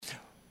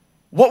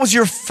What was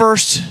your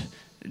first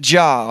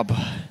job?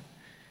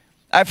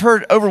 I've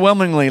heard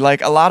overwhelmingly,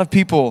 like a lot of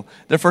people,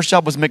 their first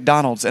job was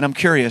McDonald's. And I'm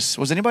curious,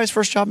 was anybody's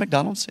first job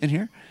McDonald's in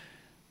here?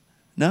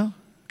 No?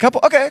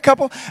 Couple? Okay, a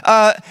couple.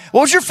 What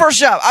was your first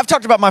job? I've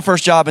talked about my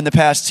first job in the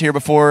past here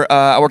before.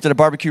 I worked at a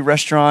barbecue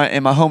restaurant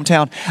in my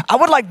hometown. I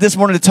would like this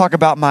morning to talk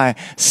about my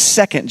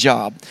second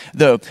job,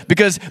 though,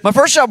 because my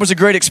first job was a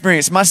great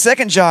experience. My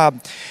second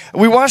job,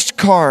 we washed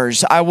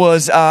cars. I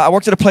worked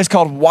at a place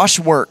called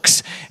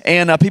Washworks,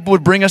 and people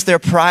would bring us their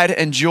Pride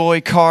and Joy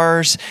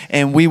cars,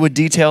 and we would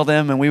detail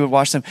them, and we would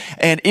wash them.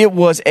 And it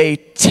was a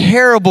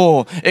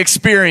terrible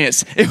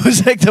experience. It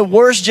was like the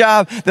worst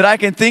job that I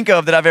can think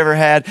of that I've ever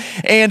had.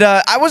 And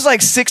I was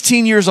like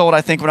 16 years old, I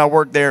think, when I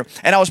worked there.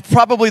 And I was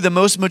probably the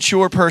most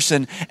mature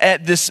person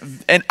at this.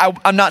 And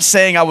I'm not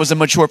saying I was a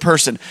mature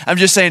person. I'm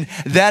just saying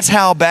that's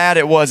how bad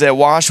it was at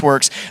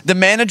Washworks. The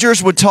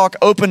managers would talk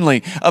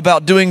openly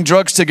about doing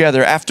drugs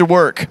together after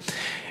work.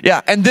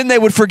 Yeah, and then they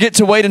would forget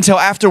to wait until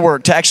after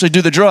work to actually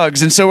do the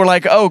drugs. And so we're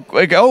like, oh,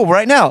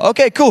 right now.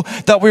 Okay, cool.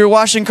 Thought we were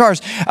washing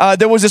cars.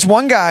 There was this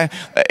one guy,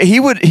 he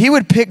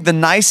would pick the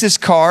nicest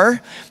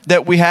car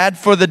that we had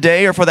for the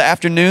day or for the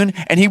afternoon,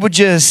 and he would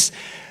just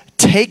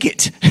take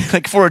it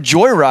like for a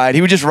joyride.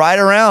 He would just ride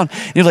around.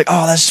 And he was like,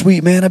 oh, that's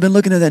sweet, man. I've been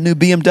looking at that new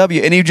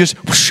BMW. And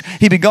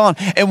he'd be gone.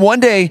 And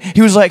one day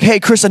he was like, hey,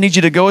 Chris, I need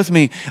you to go with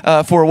me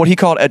for what he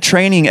called a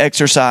training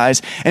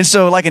exercise. And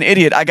so like an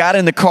idiot, I got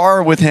in the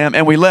car with him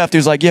and we left. He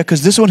was like, yeah,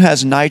 because this one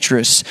has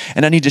nitrous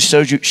and I need to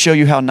show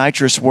you how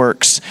nitrous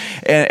works.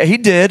 And he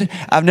did.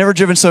 I've never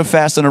driven so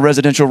fast on a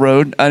residential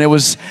road. And it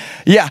was,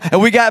 yeah.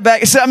 And we got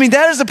back. So, I mean,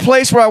 that is the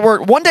place where I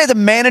worked. One day the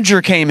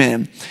manager came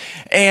in.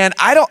 And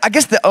I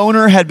guess the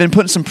owner had been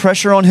putting some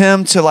pressure on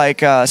him to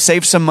like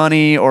save some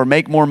money or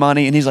make more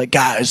money. And he's like,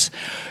 guys,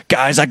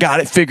 I got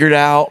it figured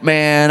out,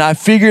 man. I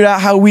figured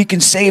out how we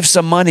can save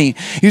some money.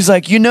 He's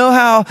like, you know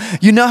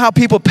how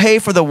people pay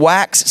for the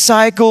wax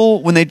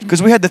cycle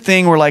because we had the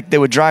thing where like they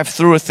would drive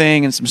through a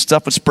thing and some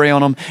stuff would spray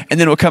on them. And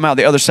then it would come out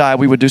the other side.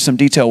 We would do some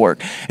detail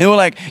work. And we're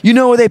like, you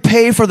know where they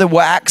pay for the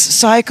wax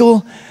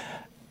cycle?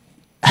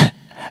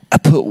 I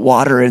put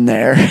water in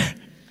there.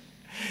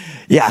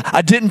 Yeah,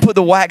 I didn't put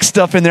the wax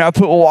stuff in there. I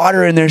put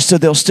water in there so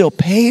they'll still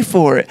pay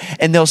for it.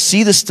 And they'll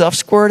see the stuff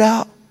squirt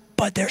out,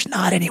 but there's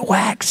not any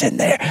wax in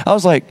there. I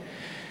was like,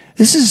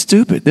 this is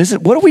stupid.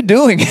 What are we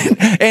doing?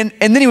 and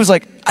then he was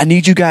like, I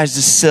need you guys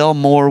to sell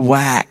more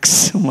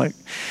wax. I'm like,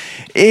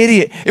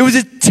 idiot. It was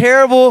a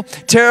terrible,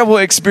 terrible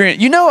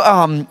experience. You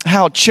know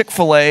how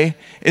Chick-fil-A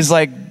is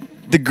like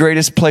the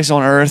greatest place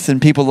on earth and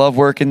people love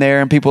working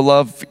there and people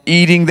love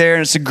eating there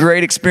and it's a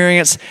great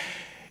experience?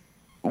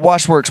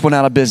 Washworks went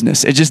out of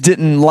business. It just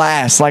didn't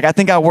last. Like, I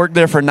think I worked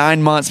there for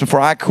 9 months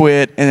before I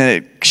quit, and then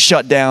it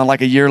shut down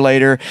like a year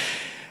later.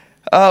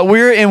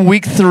 We're in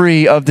week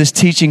 3 of this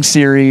teaching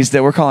series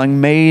that we're calling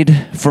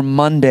Made for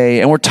Monday,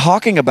 and we're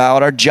talking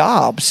about our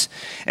jobs.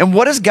 And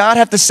what does God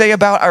have to say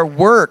about our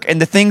work and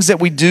the things that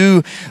we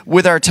do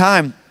with our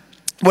time?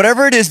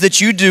 Whatever it is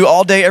that you do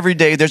all day, every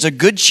day, there's a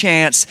good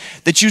chance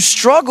that you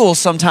struggle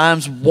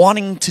sometimes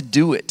wanting to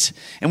do it.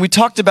 And we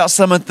talked about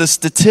some of the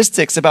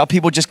statistics about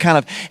people just kind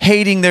of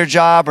hating their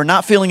job or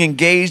not feeling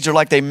engaged or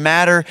like they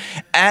matter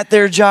at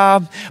their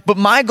job. But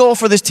my goal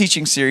for this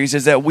teaching series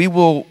is that we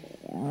will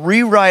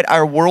rewrite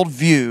our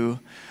worldview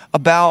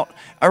about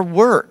our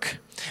work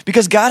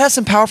because God has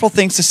some powerful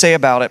things to say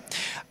about it.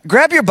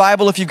 Grab your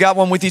Bible if you've got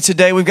one with you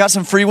today. We've got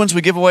some free ones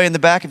we give away in the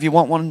back. If you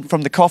want one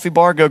from the coffee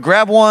bar, go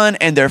grab one,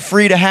 and they're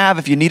free to have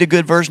if you need a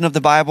good version of the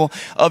Bible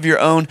of your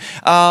own.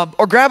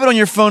 Or grab it on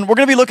your phone. We're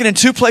going to be looking in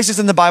 2 places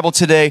in the Bible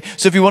today.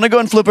 So if you want to go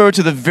and flip over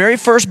to the very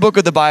first book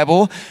of the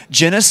Bible,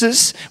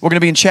 Genesis, we're going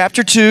to be in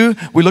chapter 2.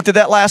 We looked at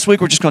that last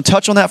week. We're just going to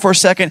touch on that for a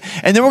second.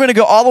 And then we're going to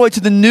go all the way to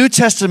the New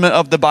Testament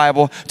of the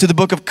Bible, to the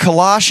book of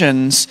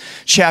Colossians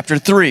chapter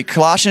 3.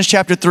 Colossians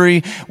chapter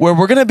 3, where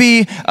we're going to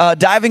be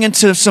diving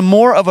into some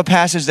more of a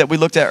passage that we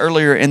looked at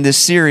earlier in this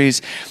series.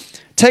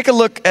 Take a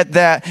look at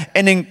that.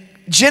 And in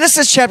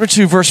Genesis chapter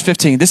 2, verse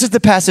 15, this is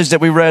the passage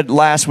that we read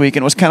last week,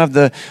 and it was kind of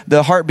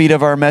the heartbeat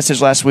of our message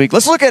last week.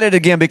 Let's look at it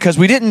again because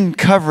we didn't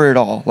cover it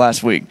all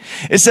last week.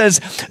 It says,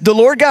 the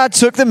Lord God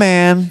took the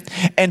man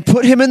and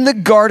put him in the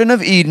Garden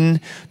of Eden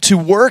to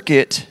work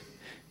it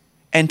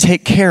and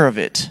take care of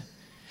it.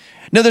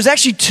 Now, there's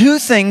actually 2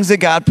 things that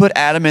God put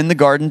Adam in the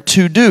garden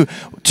to do.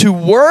 To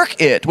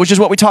work it, which is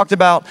what we talked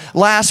about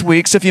last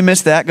week. So if you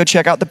missed that, go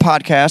check out the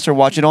podcast or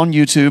watch it on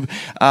YouTube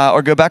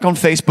or go back on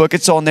Facebook.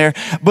 It's on there.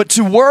 But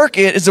to work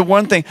it is the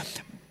one thing.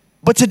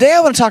 But today I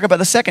want to talk about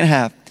the second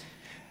half.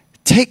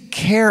 Take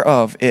care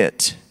of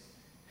it.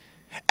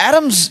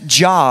 Adam's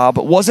job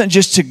wasn't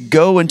just to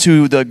go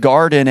into the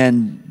garden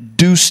and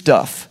do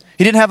stuff.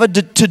 He didn't have a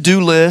to-do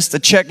list, a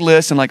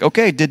checklist, and like,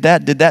 okay, did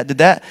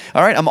that.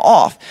 All right, I'm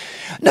off.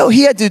 No,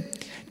 he had to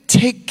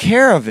take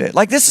care of it.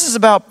 Like, this is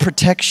about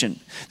protection.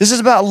 This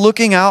is about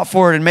looking out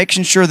for it and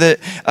making sure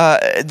that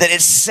that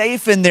it's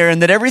safe in there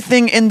and that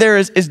everything in there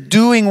is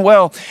doing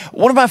well.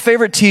 One of my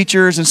favorite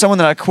teachers and someone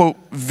that I quote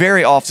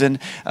very often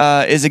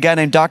is a guy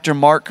named Dr.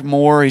 Mark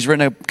Moore. He's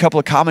written a couple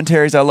of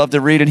commentaries I love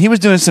to read, and he was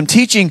doing some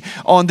teaching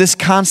on this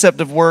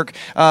concept of work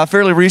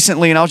fairly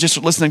recently, and I was just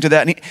listening to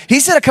that. And he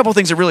said a couple of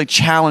things that really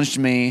challenged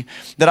me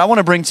that I want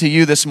to bring to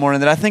you this morning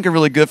that I think are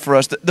really good for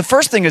us. The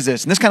first thing is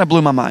this, and this kind of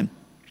blew my mind.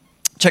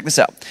 Check this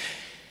out.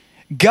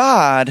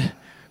 God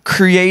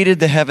created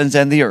the heavens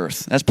and the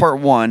earth. That's part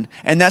one.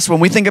 And that's when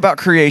we think about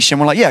creation,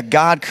 we're like, yeah,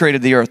 God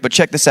created the earth. But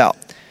check this out.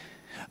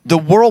 The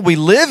world we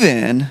live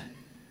in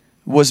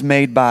was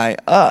made by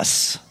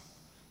us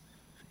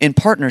in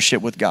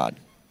partnership with God.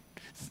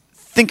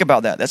 Think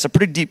about that. That's a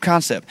pretty deep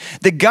concept.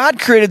 That God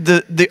created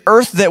the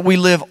earth that we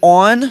live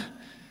on,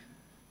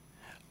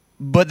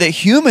 but that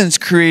humans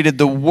created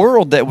the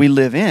world that we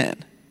live in.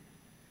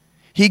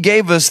 He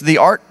gave us the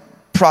art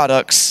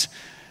products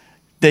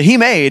that he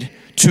made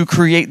to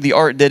create the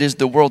art that is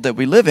the world that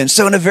we live in.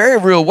 So in a very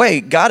real way,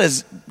 God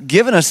has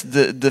given us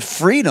the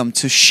freedom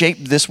to shape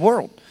this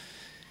world.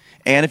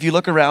 And if you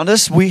look around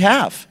us, we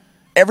have.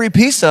 Every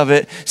piece of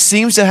it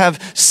seems to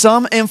have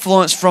some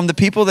influence from the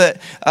people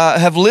that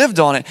have lived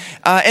on it.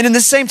 And in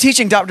the same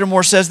teaching, Dr.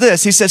 Moore says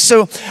this. He says,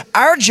 so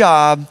our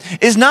job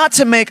is not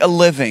to make a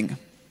living.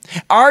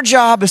 Our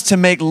job is to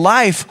make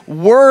life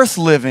worth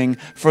living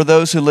for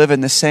those who live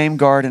in the same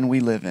garden we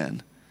live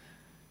in.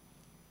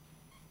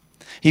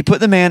 He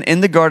put the man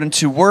in the garden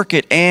to work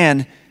it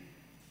and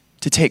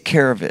to take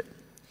care of it.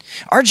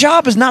 Our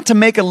job is not to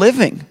make a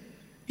living.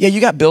 Yeah, you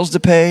got bills to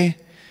pay.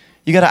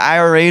 You got an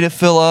IRA to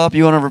fill up.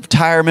 You want a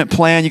retirement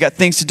plan. You got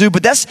things to do.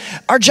 But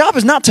our job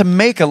is not to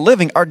make a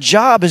living. Our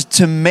job is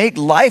to make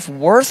life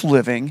worth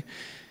living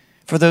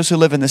for those who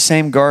live in the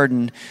same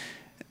garden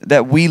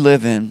that we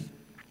live in.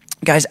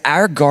 Guys,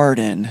 our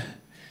garden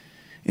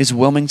is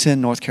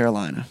Wilmington, North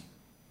Carolina.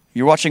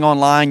 You're watching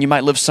online, you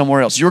might live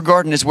somewhere else. Your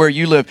garden is where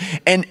you live.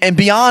 And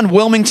beyond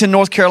Wilmington,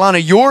 North Carolina,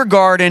 your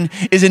garden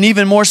is an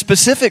even more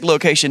specific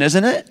location,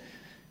 isn't it?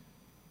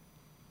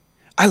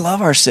 I love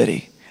our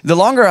city. The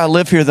longer I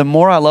live here, the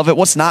more I love it.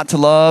 What's not to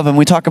love? And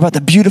we talk about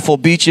the beautiful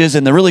beaches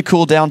and the really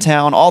cool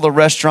downtown, all the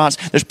restaurants.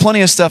 There's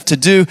plenty of stuff to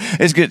do.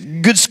 It's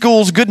good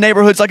schools, good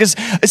neighborhoods. Like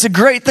it's a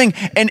great thing.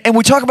 And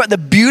we talk about the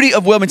beauty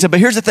of Wilmington.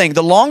 But here's the thing.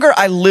 The longer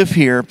I live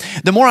here,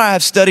 the more I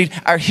have studied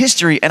our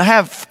history. And I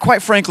have,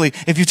 quite frankly,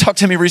 if you talked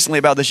to me recently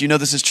about this, you know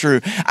this is true.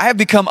 I have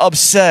become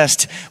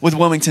obsessed with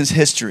Wilmington's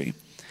history.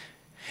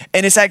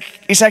 And it's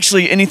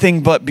actually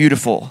anything but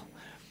beautiful.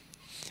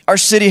 Our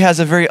city has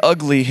a very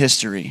ugly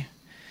history.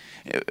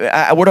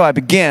 Where do I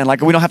begin?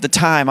 Like, we don't have the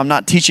time. I'm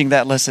not teaching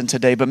that lesson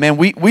today. But man,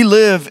 we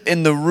live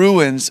in the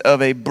ruins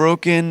of a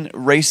broken,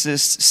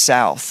 racist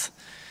South.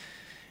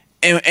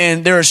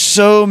 And there are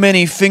so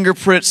many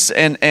fingerprints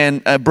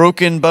and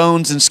broken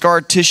bones and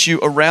scarred tissue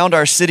around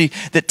our city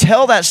that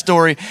tell that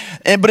story.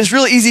 But it's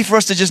really easy for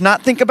us to just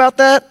not think about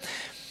that.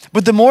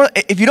 But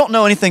if you don't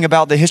know anything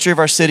about the history of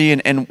our city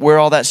and where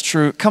all that's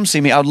true, come see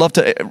me. I'd love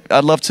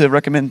to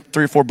recommend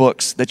 3 or 4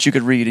 books that you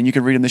could read, and you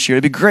could read them this year.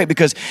 It'd be great,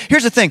 because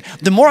here's the thing.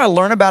 The more I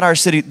learn about our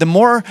city, the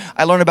more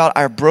I learn about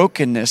our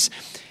brokenness,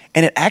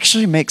 and it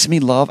actually makes me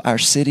love our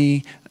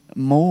city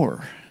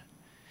more.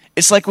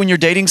 It's like when you're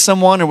dating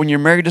someone, or when you're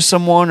married to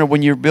someone, or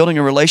when you're building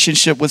a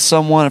relationship with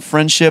someone, a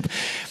friendship.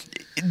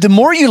 The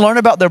more you learn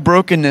about their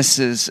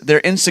brokennesses, their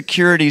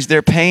insecurities,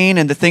 their pain,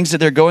 and the things that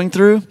they're going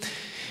through,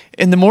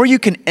 and the more you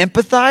can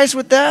empathize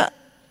with that,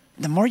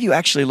 the more you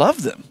actually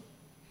love them.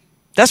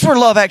 That's where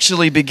love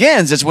actually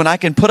begins, is when I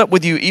can put up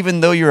with you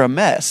even though you're a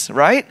mess,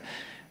 right?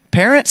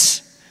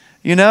 Parents,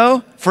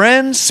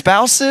 friends,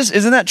 spouses,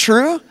 isn't that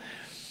true?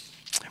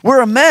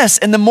 We're a mess.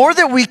 And the more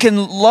that we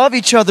can love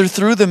each other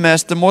through the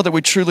mess, the more that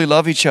we truly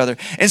love each other.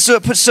 And so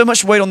it puts so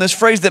much weight on this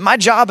phrase that my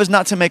job is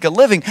not to make a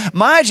living.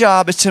 My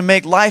job is to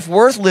make life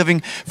worth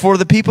living for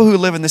the people who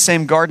live in the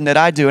same garden that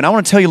I do. And I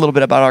want to tell you a little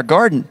bit about our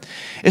garden.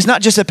 It's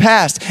not just a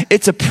past,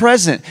 it's a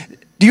present.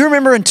 Do you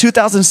remember in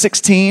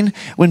 2016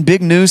 when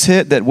big news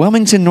hit that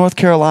Wilmington, North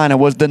Carolina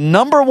was the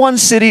 #1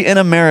 city in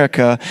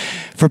America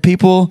for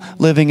people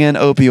living in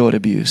opioid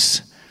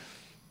abuse?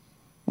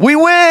 We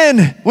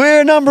win!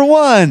 We're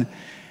 #1.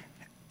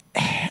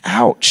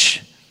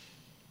 Ouch.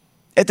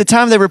 At the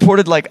time, they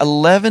reported like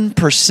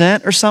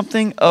 11% or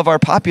something of our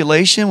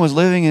population was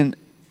living in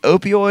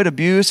opioid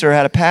abuse or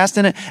had a past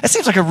in it. That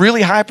seems like a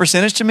really high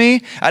percentage to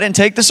me. I didn't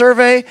take the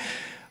survey,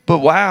 but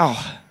wow.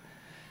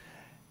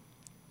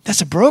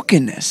 That's a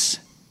brokenness.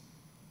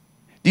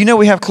 Do you know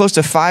we have close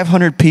to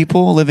 500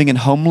 people living in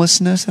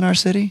homelessness in our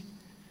city?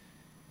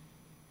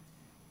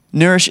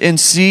 Nourish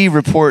NC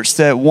reports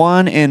that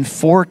 1 in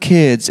 4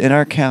 kids in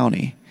our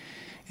county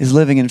is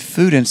living in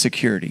food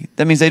insecurity.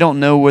 That means they don't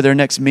know where their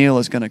next meal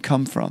is going to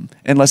come from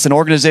unless an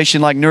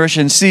organization like Nourish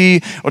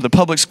NC or the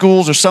public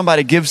schools or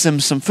somebody gives them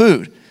some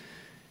food.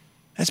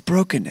 That's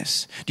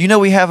brokenness. Do you know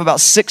we have about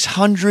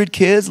 600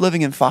 kids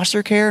living in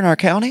foster care in our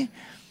county?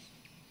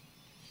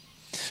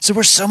 So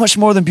we're so much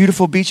more than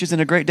beautiful beaches and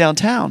a great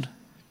downtown.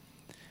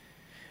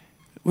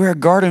 We're a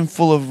garden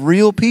full of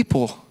real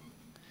people.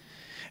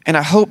 And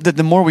I hope that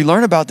the more we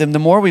learn about them, the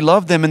more we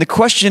love them. And the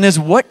question is,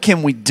 what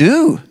can we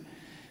do?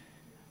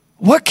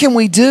 What can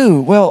we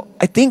do? Well,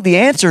 I think the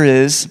answer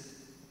is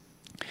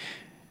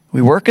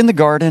we work in the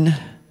garden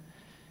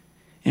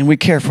and we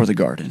care for the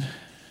garden.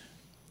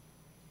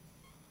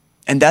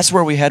 And that's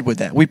where we head with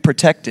that. We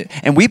protect it.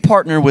 And we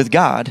partner with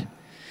God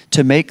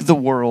to make the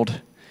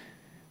world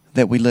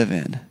that we live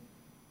in.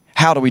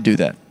 How do we do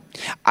that?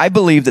 I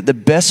believe that the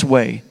best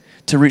way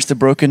to reach the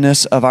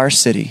brokenness of our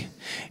city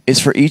is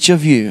for each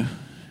of you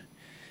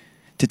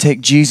to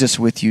take Jesus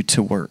with you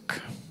to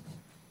work.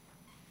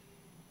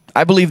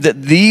 I believe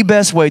that the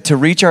best way to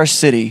reach our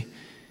city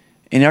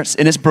in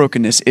its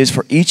brokenness is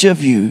for each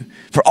of you,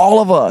 for all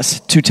of us,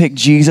 to take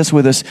Jesus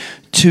with us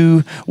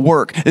to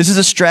work. This is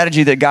a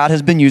strategy that God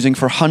has been using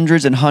for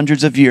hundreds and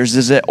hundreds of years,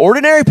 is that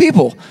ordinary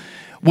people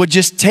would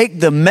just take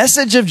the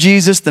message of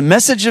Jesus, the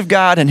message of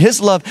God and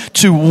his love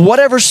to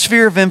whatever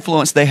sphere of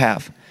influence they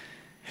have.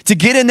 To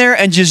get in there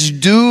and just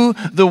do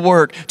the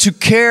work, to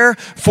care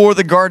for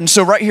the garden.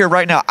 So right here,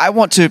 right now, I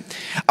want to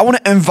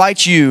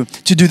invite you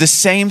to do the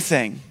same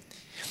thing.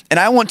 And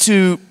I want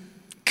to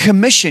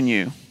commission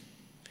you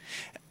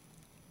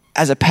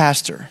as a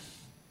pastor,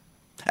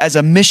 as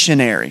a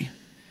missionary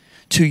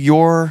to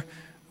your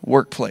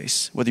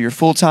workplace. Whether you're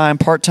full-time,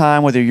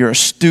 part-time, whether you're a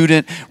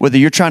student, whether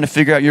you're trying to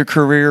figure out your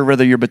career,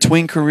 whether you're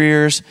between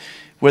careers,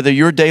 whether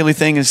your daily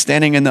thing is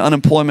standing in the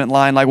unemployment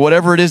line, like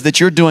whatever it is that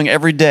you're doing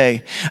every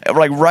day.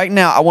 Like right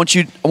now, I want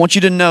you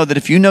to know that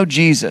if you know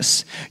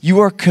Jesus, you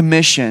are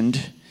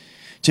commissioned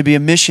to be a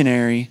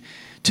missionary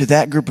to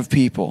that group of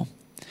people.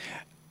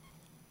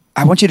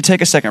 I want you to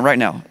take a second right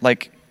now,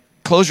 like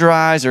close your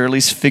eyes, or at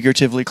least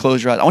figuratively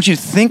close your eyes. I want you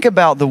to think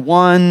about the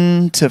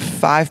 1 to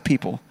 5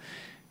 people,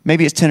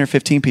 maybe it's 10 or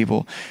 15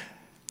 people,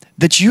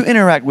 that you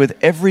interact with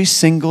every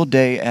single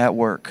day at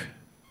work.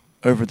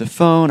 Over the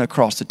phone,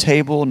 across the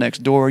table, next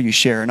door, you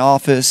share an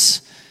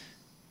office,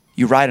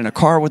 you ride in a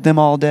car with them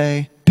all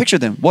day. Picture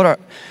them.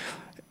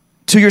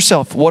 To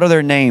yourself, what are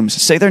their names?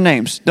 Say their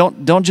names.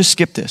 Don't just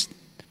skip this.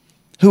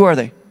 Who are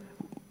they?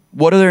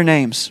 What are their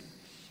names?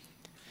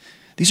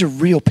 These are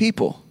real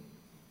people.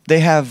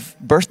 They have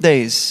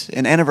birthdays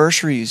and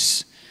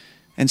anniversaries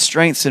and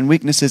strengths and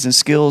weaknesses and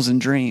skills and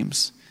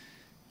dreams.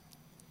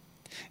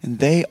 And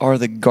they are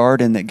the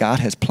garden that God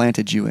has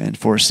planted you in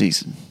for a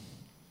season.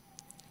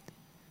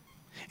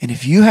 And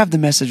if you have the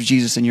message of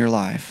Jesus in your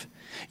life,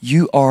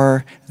 you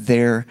are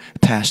their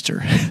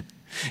pastor.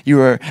 You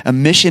are a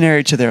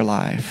missionary to their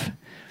life.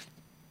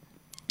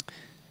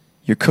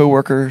 Your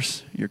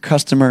coworkers, your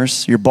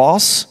customers, your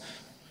boss,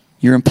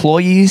 your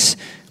employees,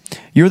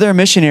 you're their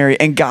missionary,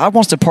 and God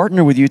wants to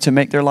partner with you to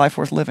make their life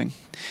worth living.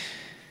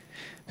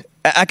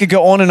 I could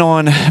go on and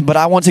on, but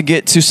I want to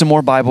get to some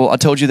more Bible. I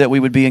told you that we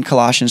would be in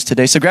Colossians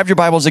today. So grab your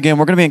Bibles again.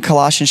 We're going to be in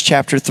Colossians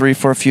chapter 3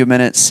 for a few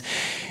minutes.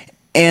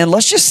 And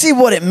let's just see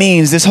what it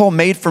means, this whole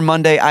Made for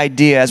Monday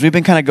idea. As we've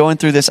been kind of going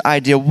through this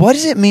idea, what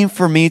does it mean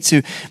for me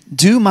to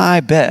do my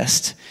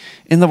best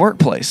in the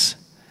workplace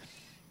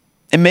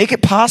and make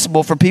it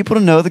possible for people to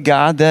know the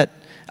God that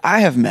I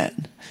have met,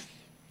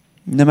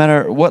 no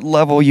matter what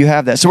level you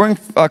have that. So we're in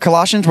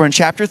Colossians, we're in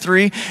chapter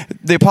 3.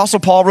 The Apostle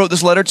Paul wrote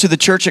this letter to the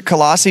church at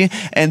Colossae,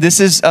 and this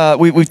is,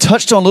 we've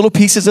touched on little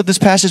pieces of this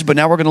passage, but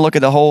now we're going to look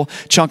at the whole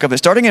chunk of it.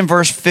 Starting in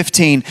verse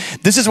 15,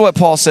 this is what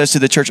Paul says to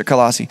the church at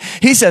Colossae.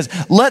 He says,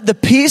 "Let the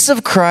peace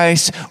of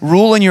Christ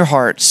rule in your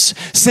hearts,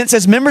 since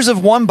as members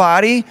of one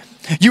body,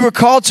 you were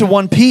called to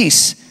one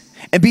peace,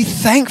 and be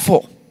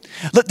thankful.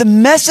 Let the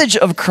message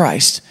of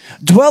Christ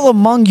dwell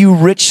among you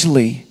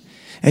richly,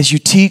 as you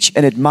teach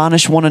and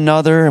admonish one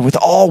another with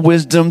all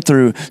wisdom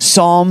through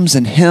psalms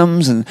and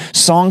hymns and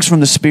songs from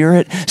the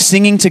Spirit,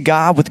 singing to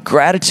God with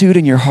gratitude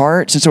in your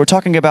hearts." And so we're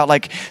talking about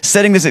like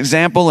setting this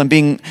example and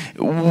being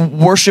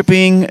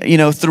worshiping,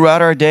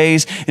 throughout our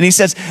days. And he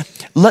says,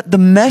 let the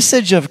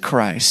message of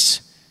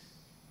Christ,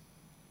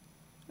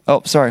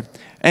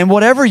 and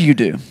whatever you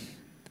do,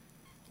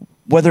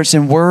 whether it's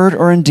in word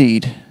or in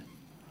deed,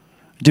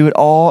 do it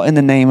all in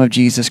the name of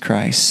Jesus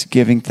Christ,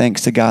 giving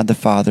thanks to God the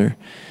Father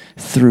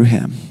through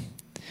him.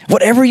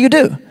 Whatever you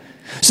do.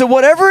 So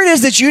whatever it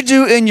is that you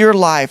do in your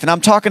life, and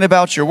I'm talking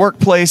about your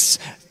workplace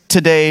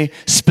today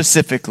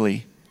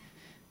specifically,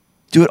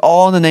 do it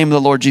all in the name of the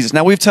Lord Jesus.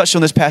 Now, we've touched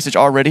on this passage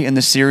already in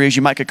this series.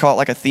 You might could call it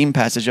like a theme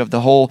passage of the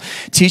whole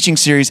teaching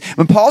series.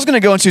 When Paul's going to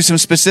go into some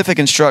specific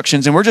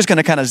instructions, and we're just going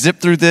to kind of zip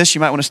through this.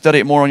 You might want to study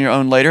it more on your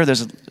own later.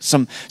 There's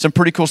some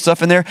pretty cool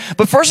stuff in there.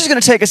 But first, he's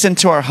going to take us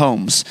into our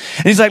homes.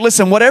 And he's like,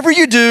 listen, whatever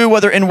you do,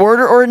 whether in word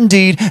or in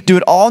deed, do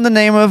it all in the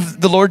name of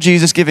the Lord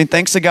Jesus, giving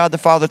thanks to God the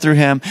Father through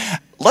him.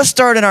 let's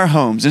start in our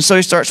homes. And so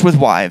he starts with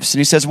wives. And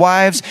he says,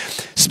 wives,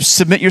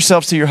 submit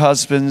yourselves to your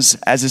husbands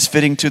as is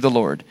fitting to the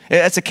Lord.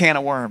 That's a can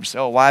of worms.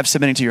 Oh, wives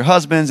submitting to your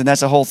husbands, and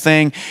that's a whole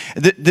thing.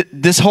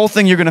 This whole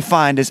thing you're going to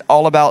find is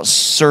all about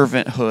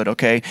servanthood,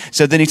 okay?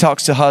 So then he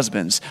talks to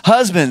husbands.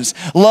 Husbands,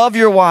 love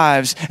your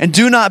wives and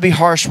do not be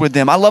harsh with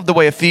them. I love the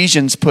way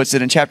Ephesians puts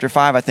it in chapter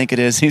 5, I think it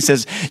is. He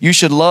says, you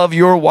should love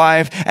your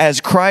wife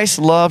as Christ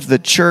loved the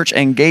church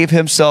and gave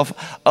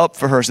himself up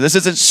for her. So this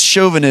isn't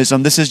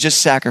chauvinism. This is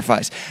just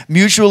sacrifice.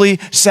 Mutually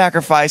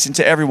sacrificing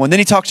to everyone. Then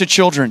he talks to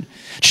children.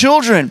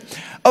 Children,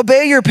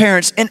 obey your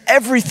parents in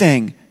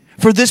everything,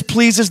 for this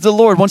pleases the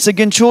Lord. Once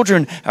again,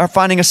 children are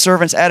finding a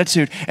servant's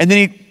attitude. And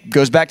then he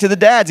goes back to the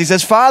dads. He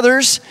says,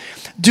 fathers,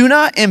 do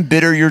not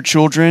embitter your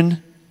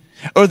children,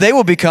 or they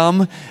will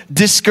become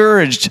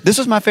discouraged. This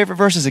was my favorite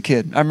verse as a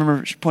kid. I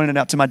remember pointing it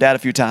out to my dad a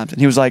few times, and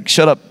he was like,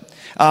 shut up.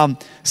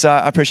 So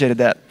I appreciated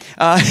that.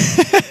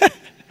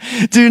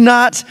 Do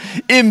not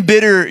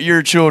embitter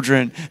your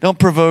children. Don't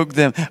provoke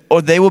them,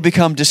 or they will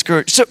become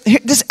discouraged. So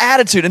this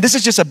attitude, and this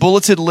is just a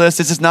bulleted list.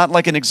 This is not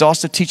like an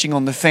exhaustive teaching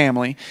on the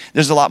family.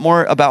 There's a lot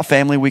more about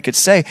family we could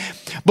say.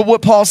 But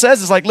what Paul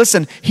says is like,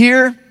 listen,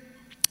 here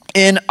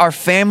in our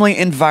family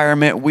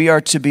environment, we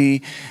are to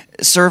be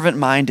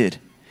servant-minded.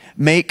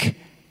 Make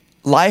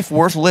life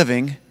worth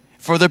living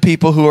for the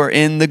people who are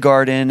in the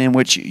garden in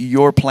which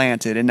you're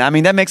planted. And I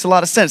mean, that makes a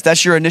lot of sense.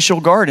 That's your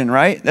initial garden,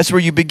 right? That's where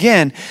you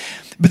begin.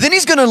 But then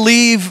he's going to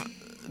leave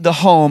the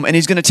home and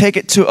he's going to take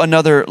it to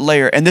another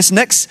layer. And this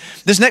next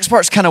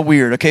part's kind of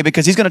weird, okay?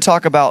 Because he's going to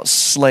talk about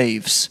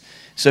slaves.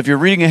 So if you're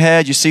reading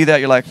ahead, you see that,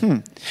 you're like,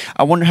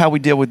 I wonder how we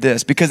deal with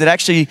this. Because it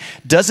actually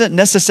doesn't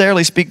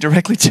necessarily speak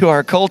directly to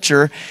our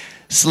culture.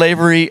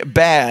 Slavery,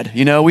 bad.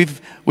 You know, we've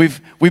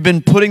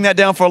been putting that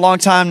down for a long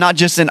time, not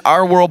just in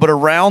our world, but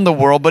around the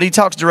world. But he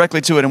talks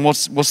directly to it, and we'll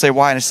say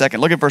why in a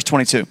second. Look at verse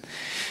 22.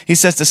 He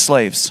says to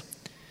slaves,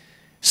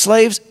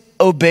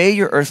 obey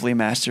your earthly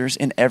masters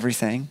in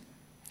everything,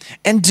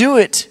 and do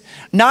it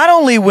not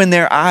only when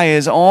their eye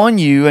is on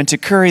you and to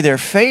curry their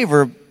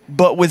favor,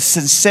 but with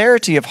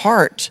sincerity of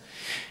heart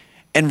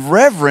and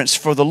reverence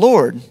for the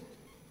Lord.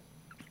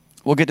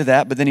 We'll get to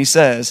that, but then he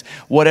says,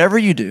 whatever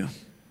you do,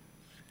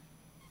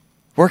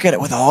 work at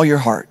it with all your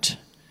heart,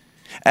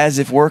 as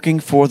if working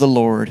for the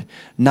Lord,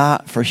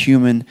 not for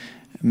human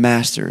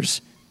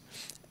masters.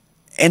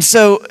 And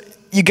so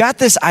you got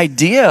this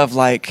idea of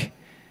like,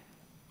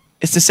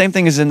 it's the same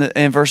thing as in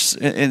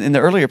the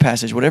earlier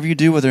passage. Whatever you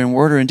do, whether in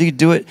word or in deed,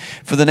 do it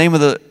for the name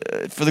of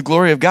for the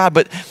glory of God.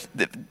 But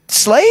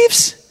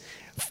slaves,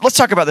 let's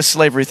talk about the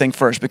slavery thing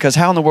first, because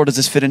how in the world does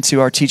this fit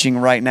into our teaching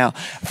right now?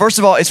 First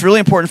of all, it's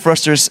really important for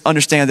us to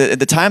understand that at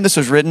the time this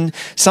was written,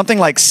 something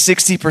like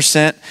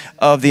 60%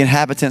 of the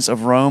inhabitants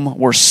of Rome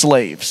were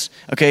slaves,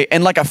 okay?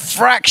 And like a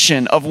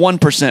fraction of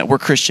 1% were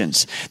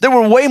Christians. There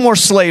were way more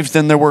slaves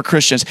than there were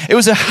Christians. It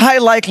was a high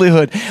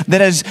likelihood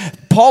that as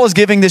Paul is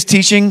giving this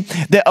teaching,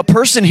 that a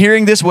person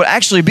hearing this would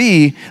actually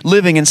be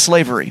living in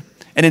slavery.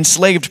 An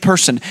enslaved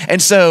person.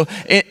 And so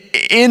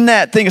in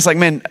that thing, it's like,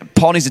 man,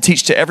 Paul needs to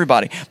teach to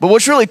everybody. But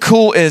what's really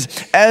cool is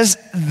as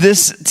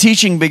this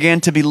teaching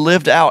began to be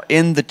lived out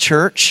in the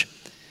church,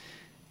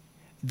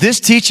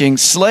 this teaching,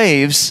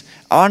 slaves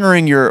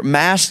honoring your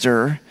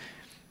master,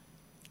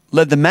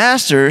 led the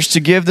masters to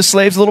give the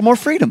slaves a little more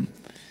freedom.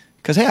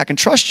 Because, hey, I can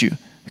trust you,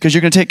 because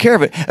you're going to take care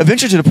of it.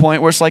 Eventually to the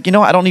point where it's like,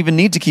 I don't even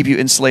need to keep you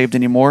enslaved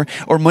anymore.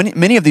 Or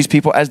many of these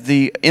people, as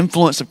the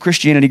influence of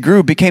Christianity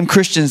grew, became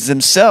Christians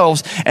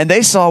themselves. And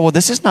they saw, well,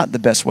 this is not the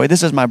best way.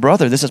 This is my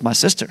brother. This is my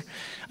sister.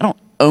 I don't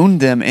own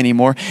them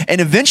anymore.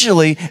 And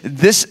eventually,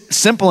 this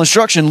simple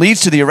instruction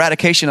leads to the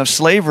eradication of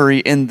slavery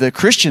in the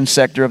Christian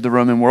sector of the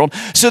Roman world.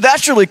 So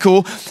that's really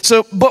cool.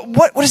 So, but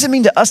what does it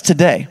mean to us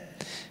today?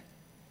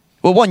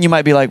 Well, one, you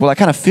might be like, well, I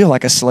kind of feel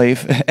like a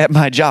slave at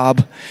my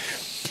job.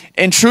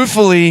 And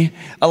truthfully,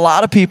 a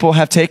lot of people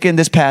have taken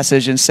this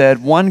passage and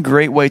said one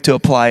great way to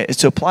apply it is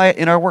to apply it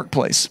in our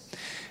workplace.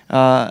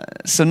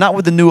 So not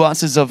with the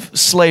nuances of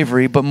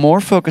slavery, but more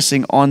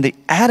focusing on the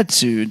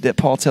attitude that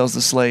Paul tells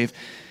the slave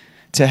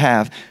to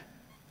have.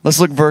 Let's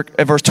look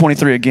at verse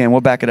 23 again.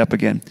 We'll back it up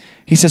again.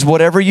 He says,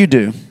 whatever you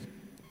do,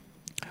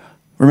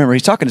 remember,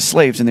 he's talking to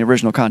slaves in the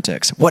original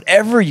context.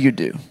 Whatever you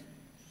do,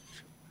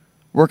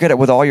 work at it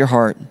with all your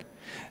heart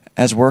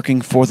as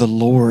working for the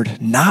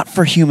Lord, not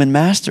for human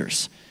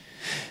masters.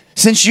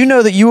 Since you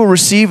know that you will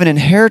receive an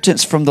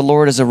inheritance from the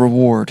Lord as a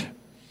reward.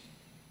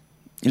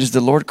 It is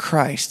the Lord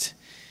Christ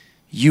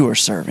you are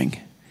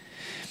serving.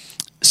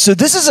 So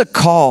this is a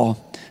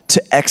call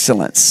to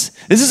excellence.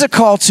 This is a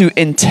call to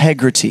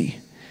integrity.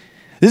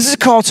 This is a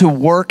call to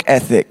work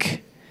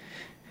ethic.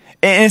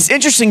 And it's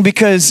interesting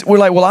because we're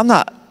like, well, I'm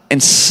not in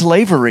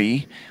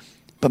slavery.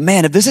 But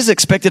man, if this is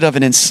expected of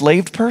an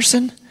enslaved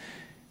person,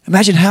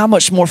 imagine how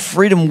much more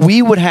freedom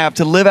we would have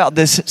to live out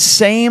this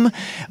same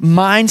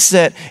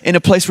mindset in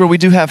a place where we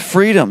do have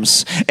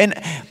freedoms. And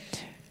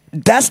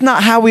that's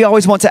not how we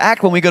always want to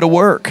act when we go to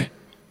work.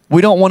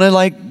 We don't want to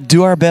like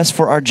do our best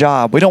for our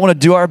job. We don't want to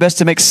do our best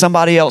to make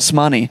somebody else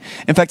money.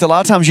 In fact, a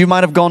lot of times you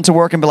might have gone to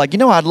work and be like,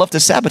 I'd love to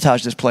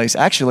sabotage this place.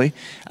 Actually,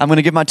 I'm going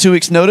to give my 2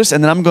 weeks notice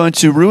and then I'm going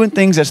to ruin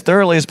things as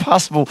thoroughly as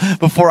possible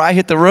before I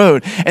hit the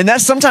road. And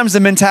that's sometimes the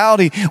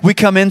mentality we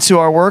come into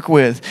our work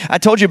with. I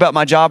told you about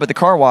my job at the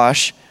car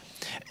wash.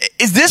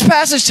 Is this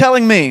passage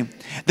telling me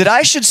that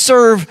I should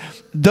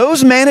serve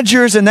those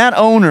managers and that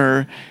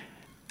owner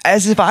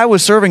as if I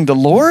was serving the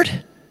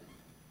Lord?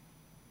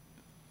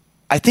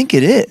 I think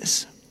it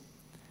is.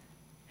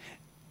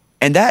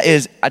 And that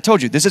is, I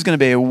told you, this is going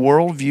to be a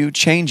worldview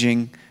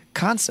changing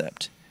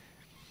concept.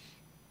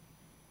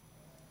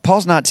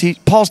 Paul's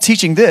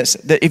teaching this,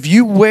 that if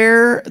you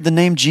wear the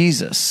name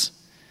Jesus,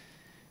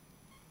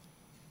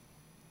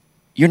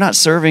 you're not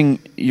serving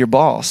your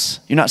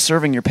boss. You're not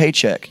serving your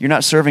paycheck. You're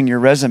not serving your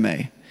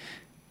resume.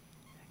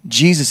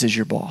 Jesus is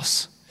your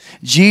boss.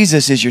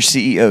 Jesus is your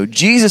CEO.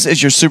 Jesus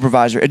is your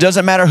supervisor. It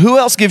doesn't matter who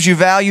else gives you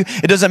value.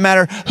 It doesn't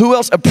matter who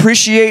else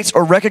appreciates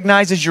or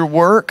recognizes your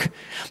work.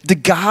 The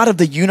God of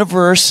the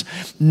universe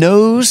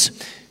knows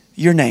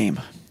your name.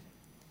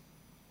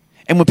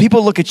 And when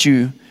people look at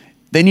you,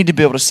 they need to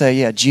be able to say,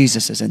 yeah,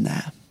 Jesus is in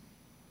that.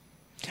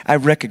 I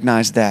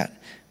recognize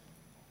that.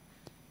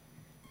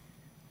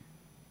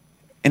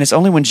 And it's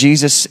only when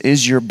Jesus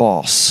is your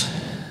boss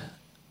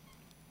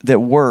that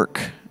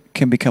work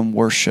can become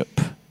worship.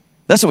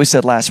 That's what we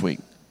said last week.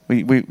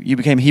 You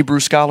became Hebrew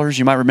scholars.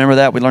 You might remember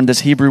that. We learned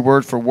this Hebrew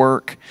word for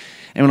work,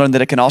 and we learned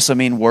that it can also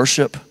mean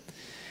worship.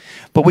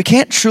 But we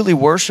can't truly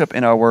worship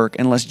in our work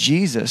unless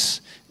Jesus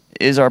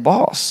is our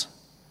boss.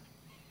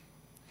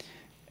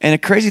 And a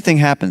crazy thing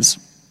happens,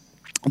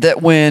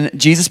 that when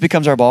Jesus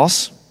becomes our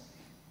boss,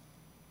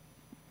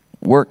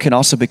 work can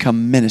also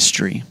become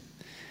ministry.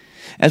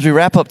 As we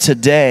wrap up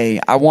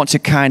today, I want to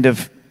kind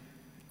of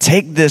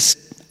take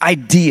this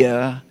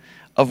idea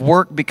of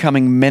work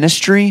becoming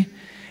ministry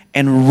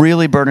and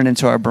really burn it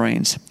into our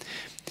brains.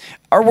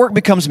 Our work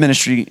becomes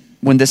ministry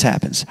when this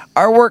happens.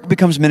 Our work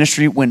becomes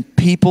ministry when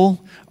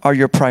people are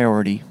your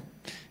priority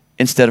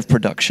instead of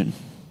production.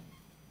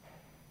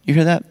 You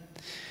hear that?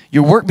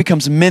 Your work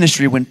becomes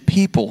ministry when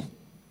people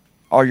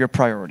are your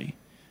priority.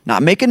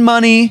 Not making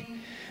money,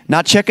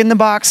 not checking the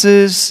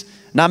boxes,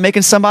 not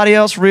making somebody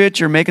else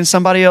rich or making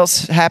somebody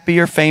else happy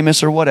or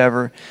famous or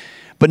whatever.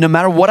 But no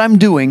matter what I'm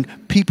doing,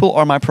 people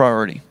are my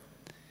priority.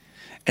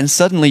 And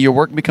suddenly your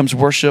work becomes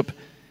worship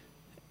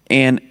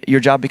and your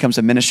job becomes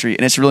a ministry.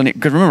 And it's really neat.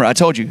 Because remember, I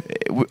told you,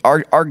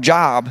 our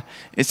job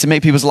is to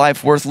make people's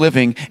life worth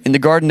living in the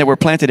garden that we're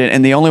planted in.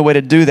 And the only way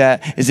to do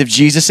that is if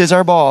Jesus is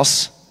our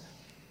boss,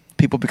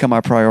 people become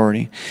our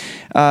priority.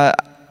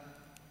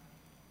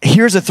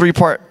 Here's a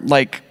 3-part,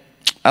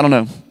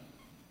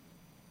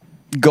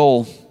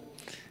 goal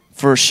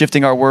for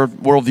shifting our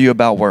worldview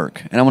about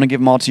work. And I want to give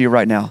them all to you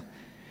right now.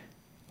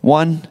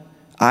 1,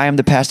 I am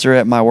the pastor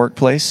at my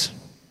workplace.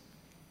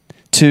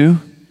 2,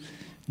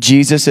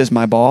 Jesus is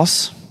my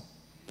boss.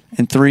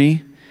 And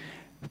 3,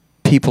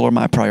 people are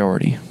my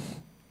priority.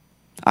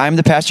 I am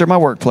the pastor at my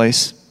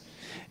workplace.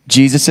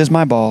 Jesus is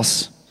my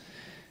boss.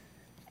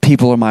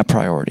 People are my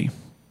priority.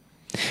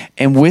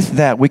 And with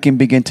that, we can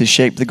begin to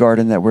shape the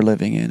garden that we're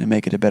living in and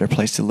make it a better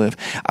place to live.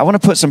 I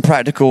want to put some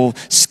practical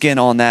skin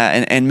on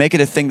that and make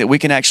it a thing that we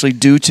can actually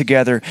do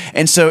together.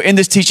 And so in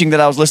this teaching that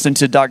I was listening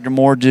to Dr.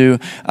 Moore do,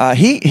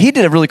 he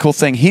did a really cool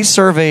thing. He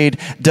surveyed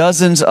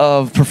dozens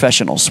of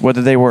professionals,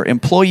 whether they were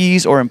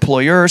employees or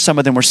employers. Some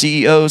of them were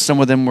CEOs. Some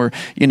of them were,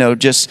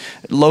 just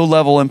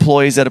low-level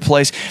employees at a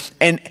place.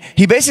 And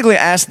he basically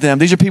asked them,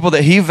 these are people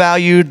that he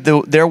valued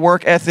their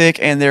work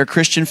ethic and their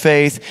Christian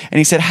faith. And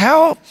he said,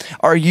 how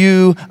are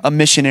you a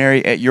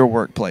missionary at your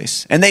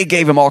workplace? And they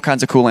gave him all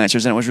kinds of cool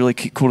answers, and it was really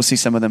cool to see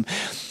some of them.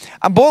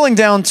 I'm boiling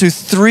down to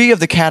 3 of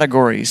the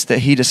categories that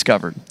he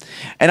discovered.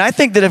 And I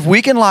think that if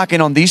we can lock in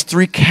on these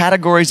 3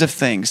 categories of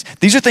things,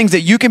 these are things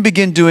that you can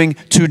begin doing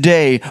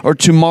today or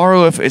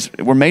tomorrow. If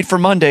we're made for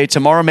Monday,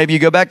 tomorrow maybe you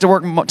go back to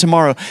work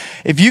tomorrow.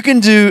 If you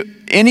can do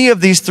any of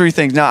these 3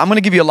 things. Now, I'm going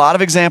to give you a lot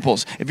of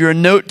examples. If you're a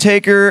note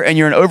taker and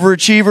you're an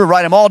overachiever,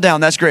 write them all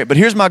down. That's great. But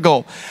here's my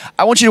goal.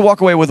 I want you to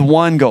walk away with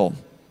one goal.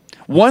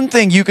 One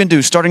thing you can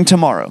do starting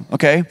tomorrow,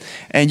 okay?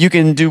 And you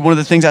can do one of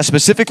the things I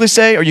specifically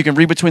say, or you can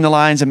read between the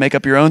lines and make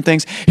up your own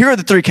things. Here are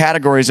the 3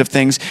 categories of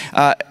things.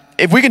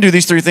 If we can do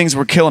these 3 things,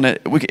 we're killing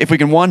it. If we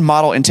can, 1,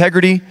 model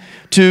integrity.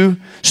 2,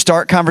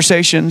 start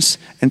conversations.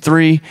 And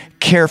 3,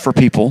 care for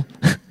people.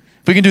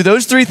 If we can do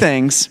those 3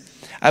 things,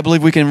 I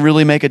believe we can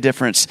really make a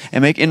difference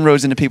and make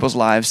inroads into people's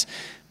lives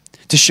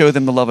to show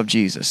them the love of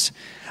Jesus.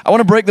 I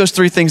want to break those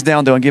 3 things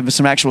down, though, and give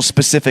some actual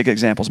specific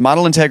examples.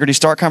 Model integrity,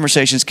 start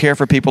conversations, care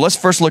for people. Let's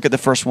first look at the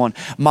first one,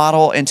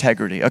 model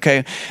integrity,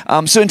 okay?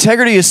 So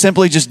integrity is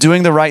simply just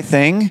doing the right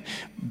thing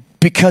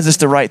because it's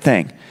the right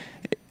thing.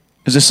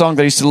 There's a song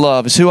that I used to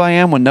love, "It's who I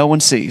am when no one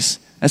sees."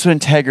 That's what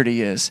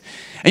integrity is.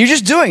 And you're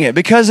just doing it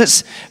because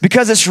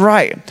it's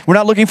right. We're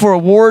not looking for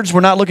awards. We're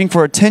not looking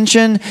for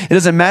attention. It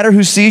doesn't matter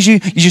who sees you.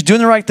 You're just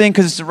doing the right thing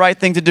because it's the right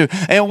thing to do.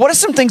 And what are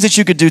some things that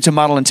you could do to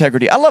model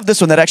integrity? I love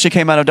this one that actually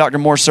came out of Dr.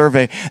 Moore's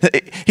survey.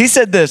 He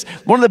said this,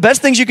 one of the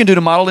best things you can do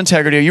to model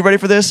integrity, are you ready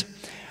for this?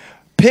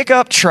 Pick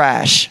up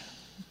trash.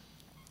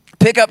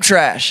 Pick up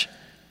trash.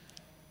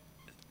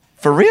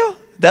 For real?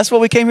 That's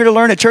what we came here to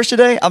learn at church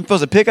today? I'm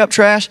supposed to pick up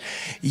trash?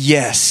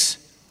 Yes.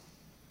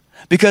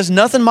 Because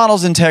nothing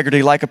models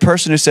integrity like a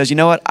person who says, you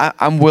know what,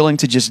 I'm willing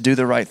to just do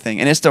the right thing.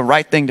 And it's the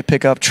right thing to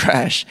pick up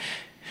trash.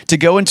 To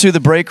go into the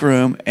break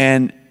room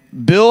and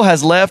Bill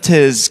has left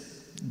his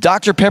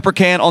Dr. Pepper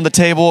can on the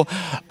table.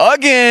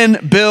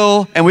 Again,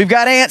 Bill. And we've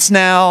got ants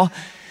now.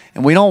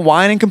 And we don't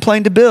whine and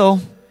complain to Bill.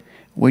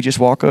 We just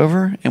walk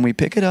over and we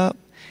pick it up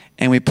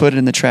and we put it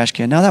in the trash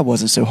can. Now that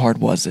wasn't so hard,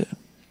 was it?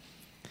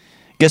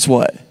 Guess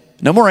what?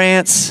 No more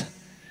ants.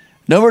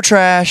 No more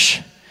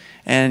trash.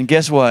 And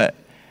guess what?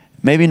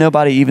 Maybe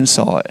nobody even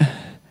saw it,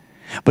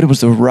 but it was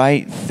the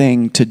right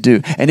thing to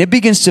do. And it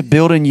begins to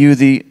build in you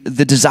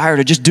the desire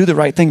to just do the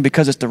right thing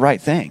because it's the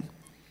right thing.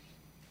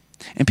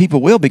 And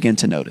people will begin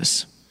to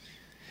notice.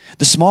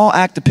 The small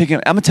act of picking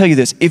up, I'm going to tell you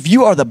this. If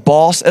you are the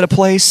boss at a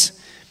place,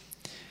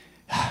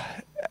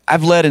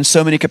 I've led in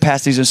so many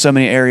capacities in so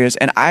many areas,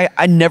 and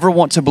I never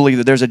want to believe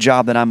that there's a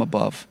job that I'm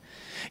above.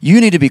 You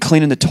need to be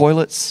cleaning the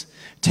toilets,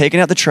 taking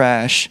out the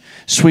trash,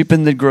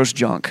 sweeping the gross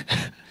junk.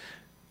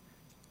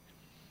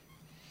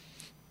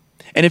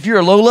 And if you're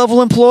a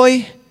low-level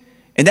employee,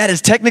 and that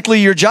is technically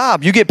your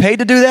job, you get paid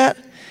to do that,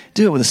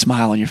 do it with a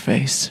smile on your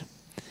face.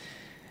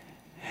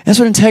 That's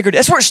what integrity,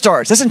 that's where it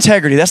starts. That's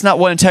integrity. That's not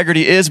what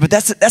integrity is, but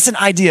that's an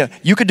idea.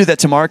 You could do that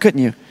tomorrow,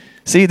 couldn't you?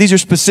 See, these are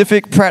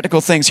specific, practical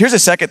things. Here's a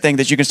second thing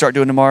that you can start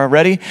doing tomorrow.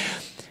 Ready?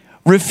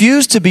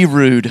 Refuse to be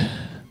rude.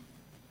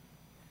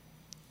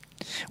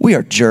 We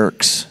are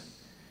jerks.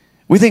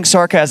 We think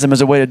sarcasm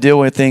is a way to deal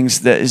with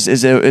things that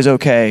is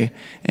okay.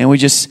 And we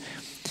just...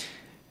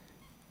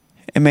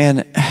 And man,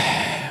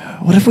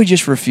 what if we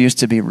just refuse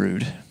to be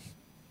rude?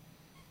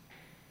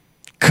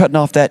 Cutting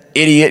off that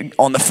idiot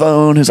on the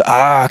phone who's,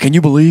 can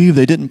you believe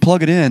they didn't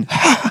plug it in?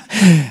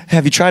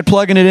 Have you tried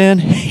plugging it in?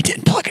 He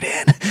didn't plug it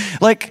in.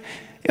 Like,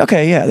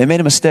 okay, yeah, they made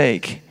a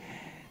mistake.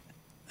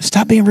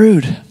 Stop being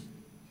rude.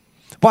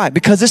 Why?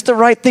 Because it's the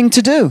right thing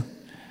to do.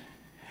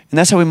 And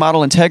that's how we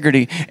model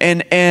integrity.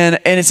 And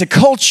it's a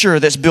culture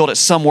that's built at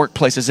some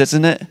workplaces,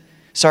 isn't it?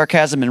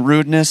 Sarcasm and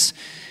rudeness.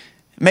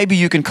 Maybe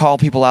you can call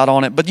people out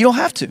on it, but you don't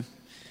have to.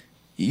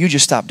 You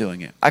just stop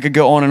doing it. I could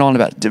go on and on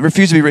about it.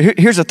 Refuse to be rude.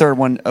 Here's a third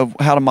one of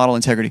how to model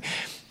integrity.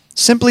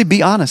 Simply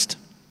be honest.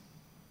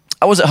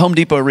 I was at Home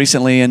Depot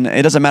recently, and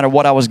it doesn't matter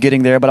what I was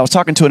getting there, but I was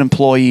talking to an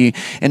employee,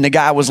 and the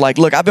guy was like,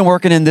 look, I've been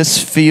working in this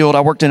field.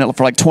 I worked in it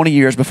for like 20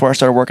 years before I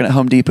started working at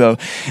Home Depot.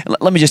 And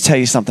let me just tell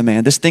you something,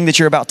 man. This thing that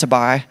you're about to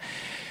buy,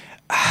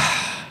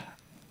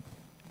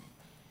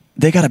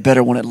 they got a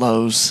better one at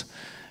Lowe's.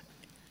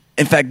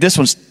 In fact, this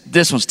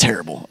one's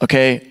terrible,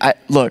 okay?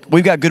 Look,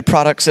 we've got good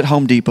products at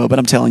Home Depot, but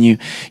I'm telling you,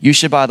 you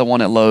should buy the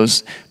one at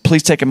Lowe's.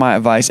 Please take my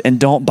advice and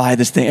don't buy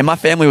this thing. And my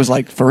family was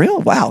like, for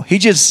real? Wow. He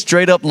just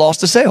straight up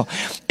lost a sale.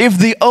 If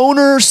the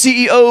owner,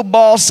 CEO,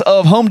 boss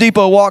of Home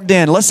Depot walked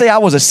in, let's say I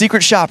was a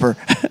secret shopper,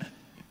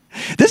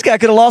 this guy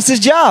could have lost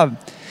his job.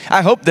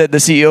 I hope that the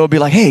CEO would be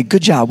like, hey,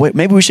 good job. Wait,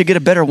 maybe we should get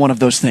a better one of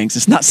those things.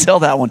 Let's not sell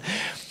that one.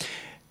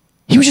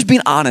 He was just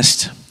being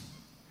honest.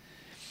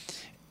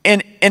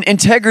 And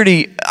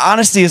integrity,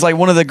 honesty is like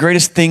one of the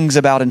greatest things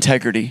about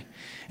integrity.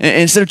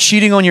 And instead of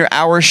cheating on your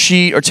hour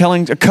sheet or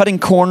cutting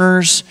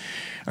corners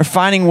or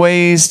finding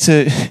ways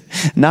to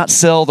not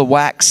sell the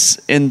wax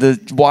in the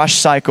wash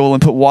cycle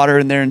and put water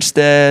in there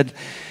instead,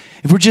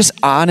 if we're just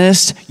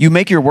honest, you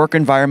make your work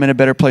environment a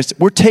better place.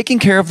 We're taking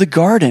care of the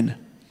garden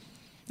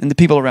and the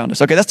people around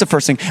us. Okay, that's the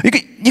first thing.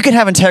 You can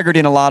have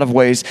integrity in a lot of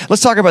ways.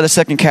 Let's talk about the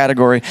second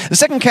category. The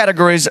second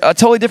category is a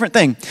totally different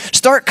thing.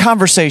 Start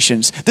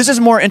conversations. This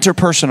is more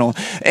interpersonal.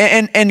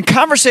 And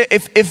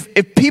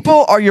if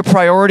people are your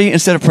priority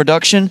instead of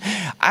production,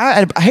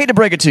 I hate to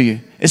break it to you,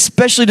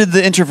 especially to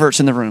the introverts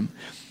in the room.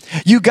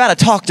 You got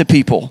to talk to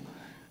people.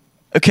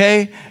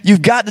 Okay?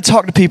 You've got to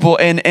talk to people,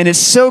 and it's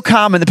so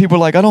common that people are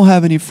like, I don't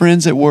have any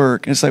friends at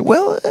work. And it's like,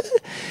 well,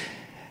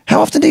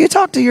 how often do you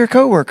talk to your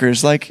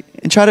coworkers?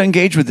 And try to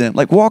engage with them.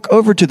 Walk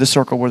over to the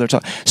circle where they're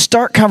talking.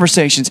 Start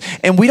conversations.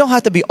 And we don't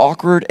have to be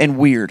awkward and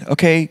weird,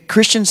 okay?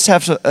 Christians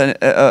have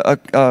a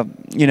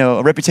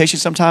reputation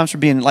sometimes for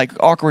being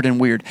awkward and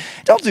weird.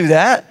 Don't do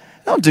that.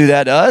 Don't do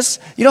that to us.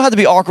 You don't have to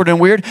be awkward and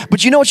weird.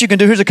 But you know what you can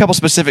do? Here's a couple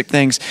specific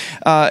things.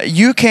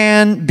 You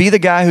can be the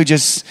guy who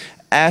just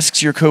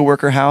asks your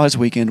coworker how his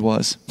weekend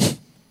was.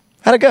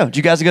 How'd it go? Did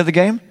you guys go to the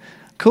game?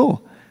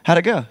 Cool. How'd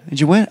it go?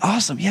 Did you win?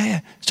 Awesome. Yeah.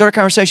 Start a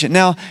conversation.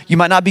 Now, you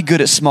might not be good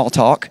at small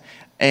talk.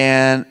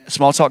 And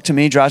small talk to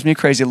me drives me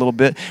crazy a little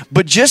bit.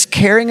 But just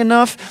caring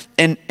enough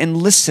and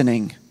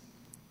listening.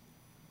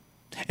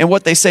 And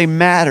what they say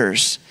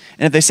matters.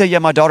 And if they say, yeah,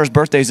 my daughter's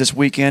birthday is this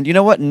weekend, you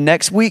know what?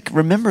 Next week,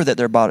 remember that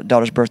their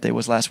daughter's birthday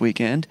was last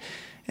weekend.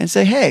 And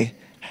say, hey,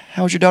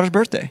 How was your daughter's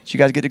birthday? Did you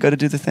guys get to go to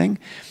do the thing?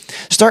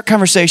 Start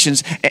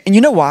conversations. And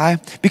you know why?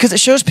 Because it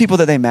shows people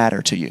that they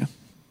matter to you.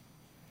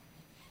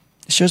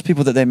 It shows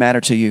people that they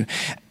matter to you.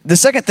 The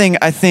second thing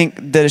I think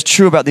that is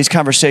true about these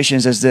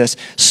conversations is this: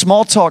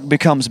 small talk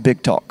becomes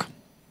big talk.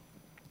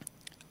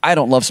 I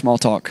don't love small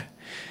talk.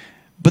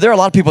 But there are a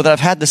lot of people that I've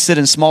had to sit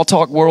in small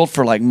talk world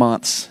for like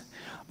months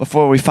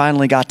before we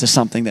finally got to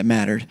something that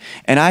mattered.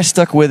 And I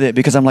stuck with it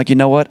because I'm like, you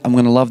know what? I'm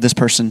going to love this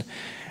person.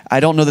 I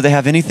don't know that they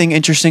have anything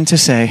interesting to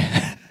say.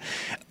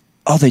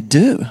 Oh, they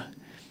do.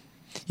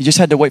 You just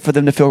had to wait for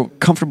them to feel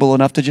comfortable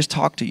enough to just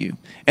talk to you.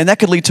 And that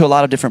could lead to a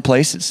lot of different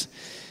places.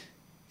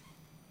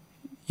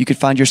 You could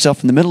find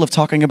yourself in the middle of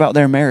talking about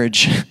their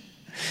marriage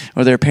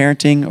or their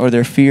parenting or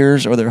their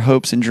fears or their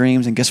hopes and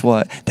dreams. And guess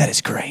what? That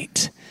is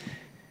great.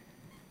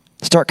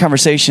 Start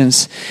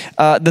conversations.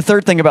 The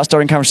third thing about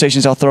starting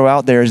conversations I'll throw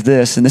out there is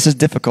this, and this is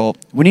difficult.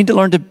 We need to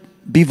learn to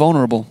be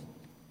vulnerable.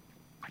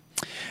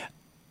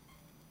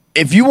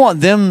 If you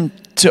want them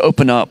to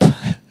open up,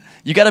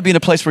 you got to be in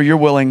a place where you're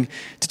willing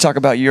to talk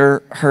about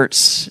your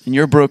hurts and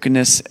your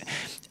brokenness.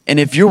 And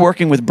if you're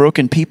working with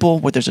broken people,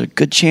 well, there's a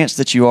good chance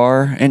that you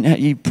are, and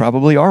you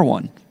probably are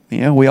one.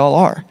 You know, we all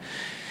are.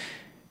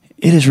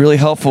 It is really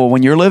helpful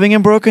when you're living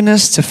in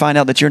brokenness to find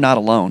out that you're not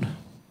alone,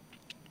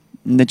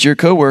 and that your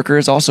coworker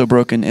is also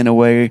broken in a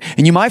way,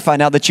 and you might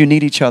find out that you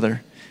need each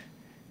other.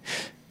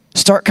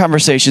 Start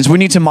conversations. We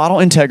need to model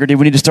integrity.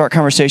 We need to start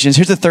conversations.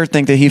 Here's the third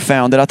thing that he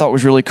found that I thought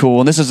was really cool,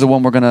 and this is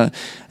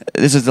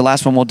the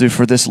last one we'll do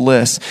for this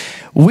list.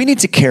 We need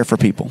to care for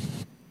people.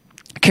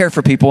 Care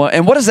for people.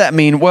 And what does that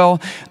mean? Well,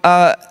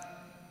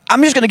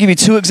 I'm just going to give you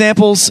two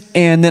examples,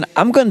 and then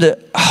I'm going to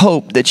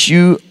hope that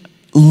you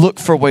look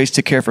for ways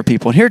to care for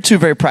people. And here are two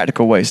very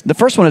practical ways. The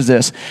first one is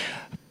this: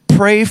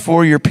 pray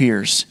for your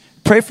peers.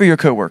 Pray for your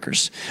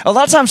coworkers. A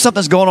lot of times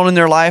something's going on in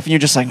their life and you're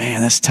just like,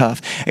 man, that's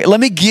tough. Hey, I'm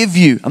going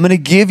to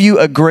give you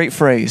a great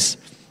phrase.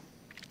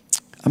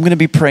 I'm going to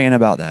be praying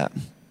about that.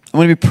 I'm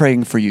going to be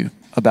praying for you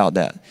about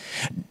that.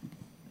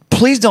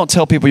 Please don't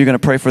tell people you're going to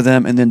pray for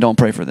them and then don't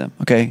pray for them,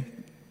 okay?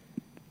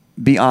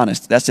 Be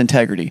honest. That's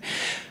integrity.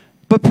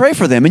 But pray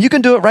for them, and you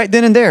can do it right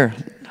then and there.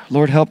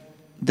 Lord, help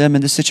them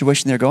in the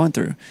situation they're going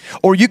through.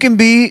 Or you can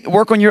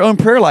work on your own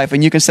prayer life,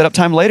 and you can set up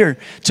time later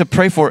to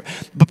pray for it,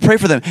 but pray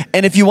for them.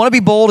 And if you want to be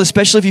bold,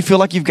 especially if you feel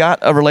like you've got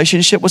a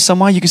relationship with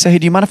someone, you can say, hey,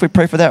 do you mind if we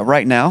pray for that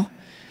right now?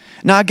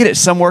 Now, I get it.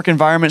 Some work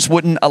environments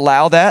wouldn't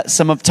allow that.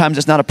 Sometimes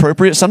it's not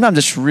appropriate. Sometimes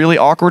it's really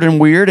awkward and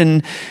weird,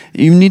 and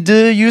you need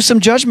to use some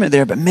judgment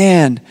there. But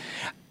man,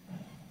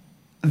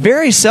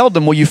 very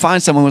seldom will you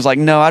find someone who's like,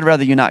 no, I'd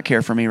rather you not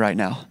care for me right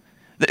now.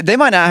 They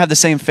might not have the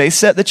same faith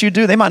set that you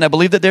do. They might not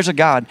believe that there's a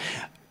God,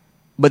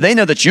 but they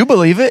know that you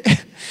believe it.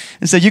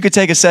 And so you could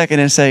take a second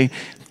and say,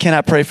 can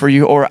I pray for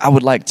you? Or I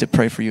would like to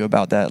pray for you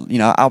about that. You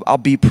know, I'll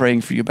be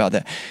praying for you about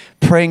that.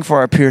 Praying for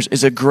our peers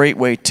is a great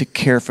way to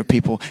care for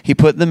people. He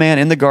put the man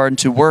in the garden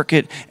to work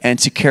it and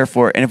to care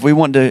for it. And if we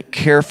want to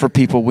care for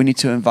people, we need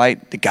to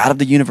invite the God of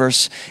the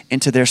universe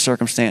into their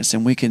circumstance,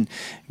 and we can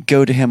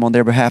go to him on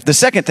their behalf. The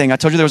second thing, I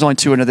told you there was only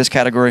two under this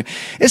category.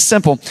 It's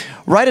simple.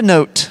 Write a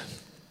note.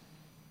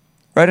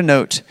 Write a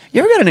note. You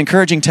ever got an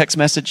encouraging text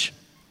message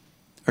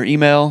or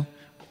email,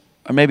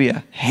 or maybe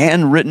a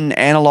handwritten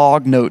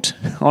analog note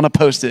on a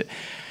Post-it,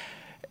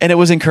 and it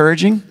was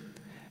encouraging?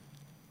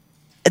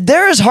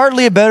 There is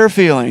hardly a better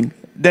feeling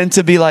than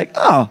to be like,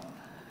 oh,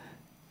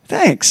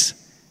 thanks.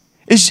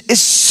 It's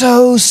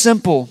so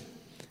simple.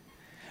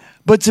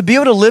 But to be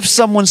able to lift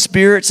someone's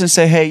spirits and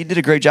say, hey, you did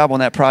a great job on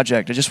that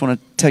project. I just want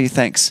to tell you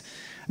thanks.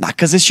 Not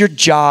because it's your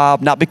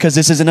job, not because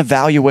this is an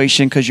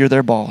evaluation because you're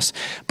their boss,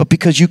 but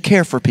because you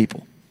care for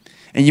people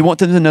and you want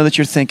them to know that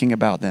you're thinking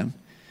about them.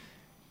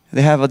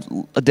 They have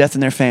a death in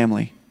their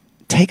family.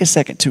 Take a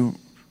second to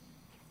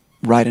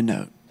write a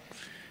note.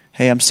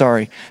 Hey, I'm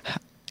sorry.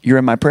 You're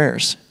in my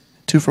prayers.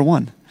 2 for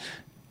 1.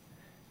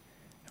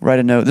 Write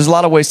a note. There's a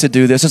lot of ways to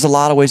do this. There's a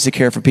lot of ways to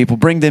care for people.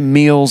 Bring them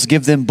meals,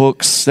 give them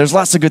books. There's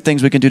lots of good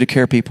things we can do to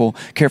care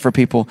for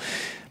people.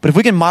 But if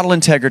we can model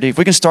integrity, if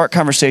we can start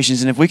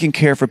conversations, and if we can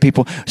care for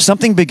people,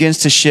 something begins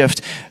to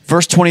shift.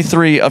 Verse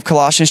 23 of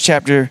Colossians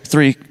chapter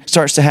 3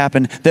 starts to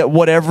happen, that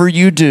whatever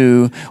you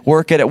do,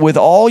 work at it with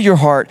all your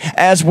heart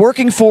as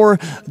working for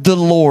the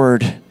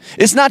Lord.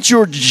 It's not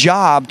your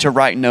job to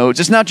write notes.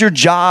 It's not your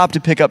job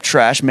to pick up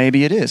trash.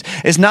 Maybe it is.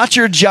 It's not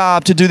your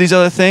job to do these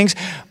other things,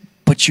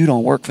 but you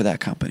don't work for that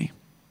company.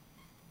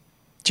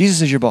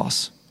 Jesus is your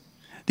boss.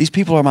 These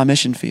people are my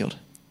mission field.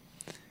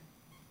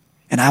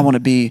 And I want to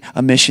be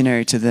a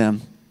missionary to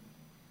them.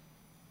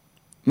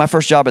 My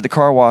first job at the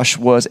car wash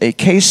was a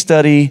case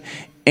study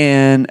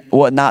in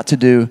what not to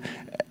do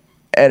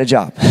at a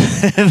job.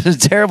 It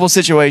was a terrible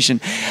situation.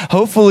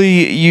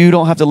 Hopefully you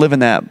don't have to live in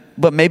that,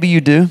 but maybe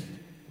you do.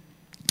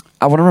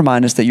 I want to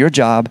remind us that your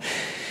job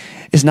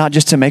is not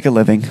just to make a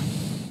living.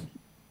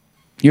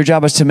 Your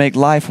job is to make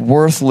life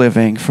worth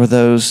living for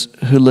those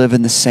who live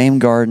in the same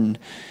garden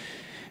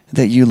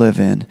that you live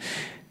in.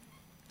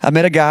 I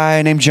met a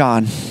guy named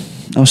John.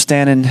 I was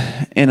standing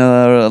in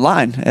a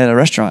line at a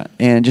restaurant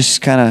and just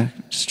kind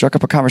of struck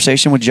up a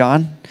conversation with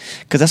John.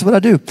 because that's what I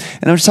do.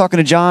 And I was talking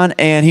to John,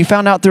 and he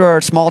found out through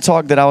our small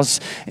talk that I was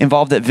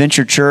involved at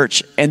Venture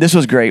Church, and this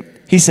was great.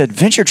 He said,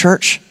 Venture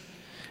Church?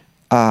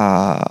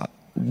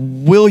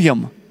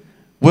 William?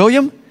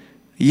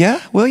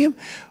 Yeah, William?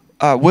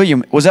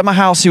 William was at my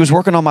house. He was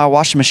working on my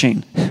washing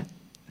machine.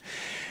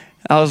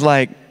 I was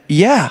like,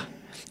 yeah.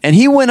 And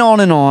he went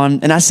on,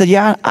 and I said,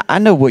 yeah, I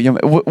know William.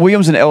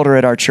 William's an elder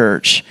at our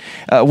church.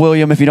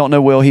 William, if you don't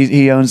know Will,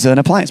 he owns an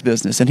appliance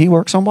business, and he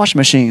works on washing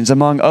machines,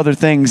 among other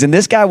things. And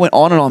this guy went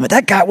on and on, but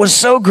that guy was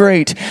so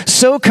great,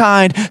 so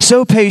kind,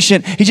 so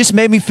patient. He just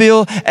made me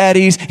feel at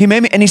ease.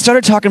 And he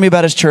started talking to me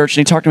about his church,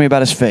 and he talked to me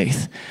about his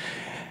faith.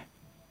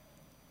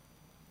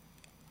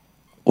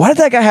 Why did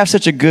that guy have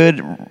such a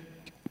good,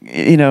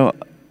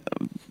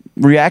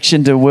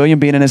 reaction to William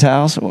being in his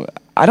house?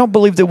 I don't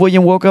believe that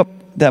William woke up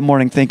that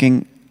morning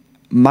thinking,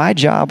 my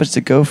job is to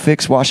go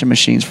fix washing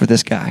machines for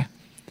this guy.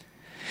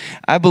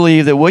 I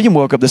believe that William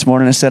woke up this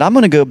morning and said, I'm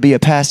going to go be a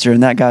pastor in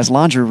that guy's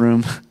laundry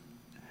room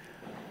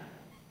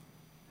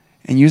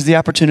and use the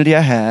opportunity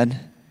I had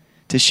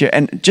to share.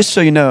 And just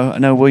so you know, I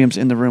know William's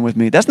in the room with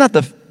me. That's not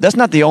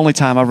the only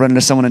time I've run into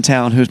someone in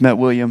town who's met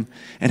William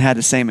and had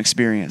the same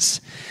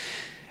experience.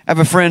 I have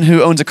a friend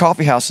who owns a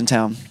coffee house in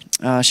town.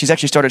 She's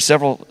actually started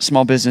several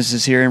small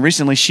businesses here, and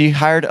recently she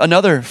hired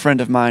another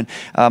friend of mine,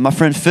 my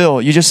friend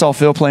Phil. You just saw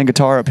Phil playing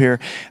guitar up here.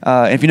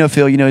 And if you know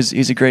Phil, you know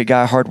he's a great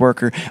guy, hard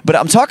worker. But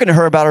I'm talking to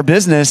her about her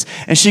business,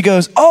 and she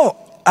goes,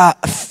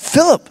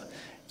 Philip.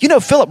 You know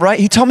Philip, right?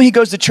 He told me he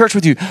goes to church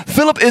with you.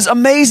 Philip is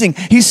amazing.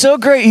 He's so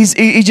great.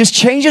 He just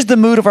changes the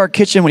mood of our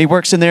kitchen when he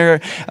works in their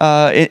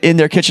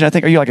kitchen. I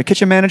think, are you like a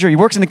kitchen manager? He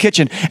works in the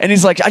kitchen, and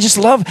he's like, I just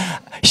love.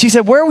 She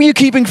said, where were you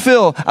keeping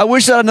Phil? I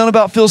wish I'd known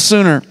about Phil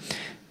sooner.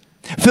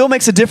 Phil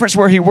makes a difference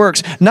where he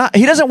works.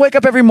 He doesn't wake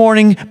up every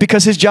morning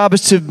because his job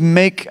is to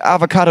make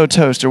avocado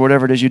toast or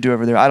whatever it is you do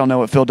over there. I don't know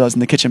what Phil does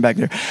in the kitchen back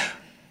there.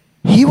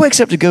 He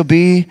wakes up to go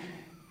be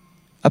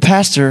a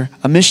pastor,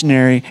 a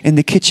missionary in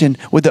the kitchen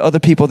with the other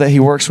people that he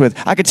works with.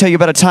 I could tell you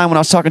about a time when I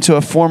was talking to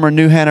a former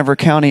New Hanover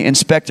County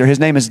inspector. His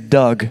name is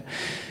Doug.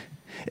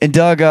 And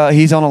Doug,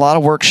 he's on a lot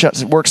of work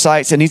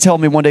sites, and he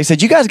told me one day, he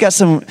said, you guys got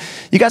some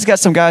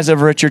guys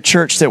over at your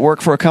church that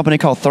work for a company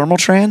called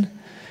Thermaltran?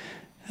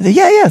 I said,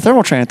 yeah,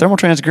 Thermaltran.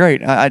 Thermaltran's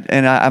great.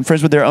 I'm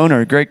friends with their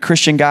owner, a great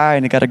Christian guy,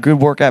 and they got a good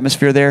work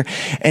atmosphere there.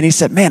 And he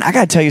said, man, I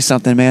got to tell you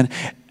something, man.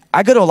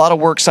 I go to a lot of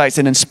work sites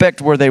and inspect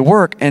where they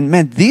work, and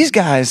man, these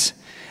guys,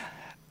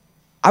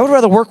 I would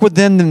rather work with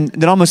them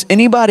than almost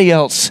anybody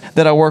else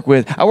that I work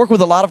with. I work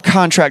with a lot of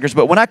contractors,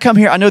 but when I come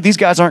here, I know these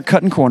guys aren't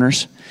cutting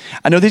corners.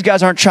 I know these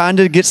guys aren't trying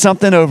to get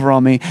something over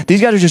on me.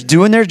 These guys are just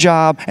doing their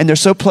job, and they're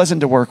so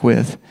pleasant to work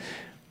with.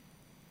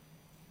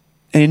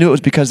 And he knew it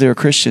was because they were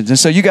Christians. And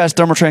so you guys,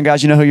 Thermaltran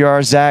guys, you know who you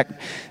are. Zach,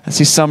 I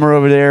see Summer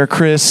over there,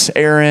 Chris,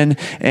 Aaron.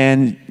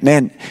 And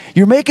man,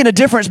 you're making a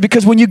difference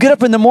because when you get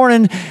up in the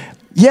morning,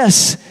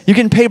 yes, you're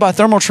getting paid by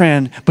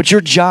Thermaltran, but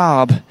your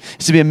job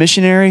is to be a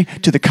missionary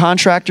to the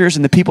contractors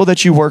and the people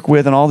that you work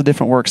with on all the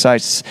different work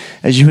sites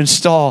as you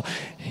install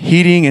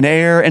heating and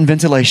air and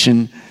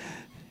ventilation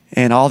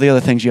and all the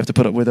other things you have to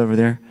put up with over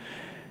there.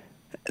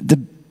 The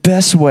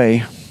best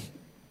way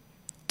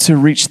to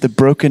reach the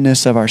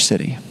brokenness of our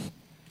city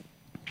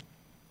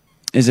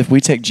is if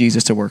we take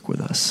Jesus to work with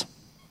us.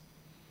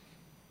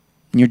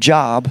 And your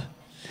job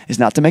is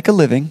not to make a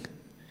living,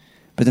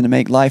 but then to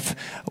make life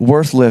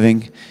worth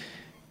living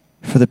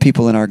for the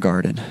people in our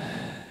garden.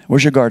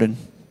 Where's your garden?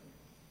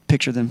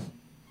 Picture them.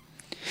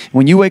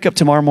 When you wake up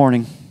tomorrow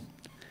morning,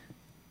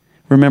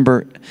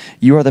 remember,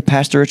 you are the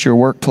pastor at your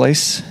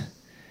workplace.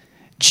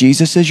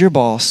 Jesus is your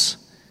boss.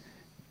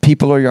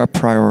 People are your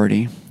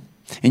priority.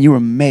 And you were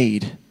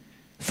made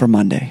for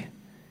Monday.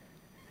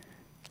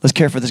 Let's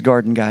care for this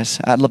garden,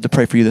 guys. I'd love to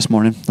pray for you this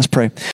morning. Let's pray.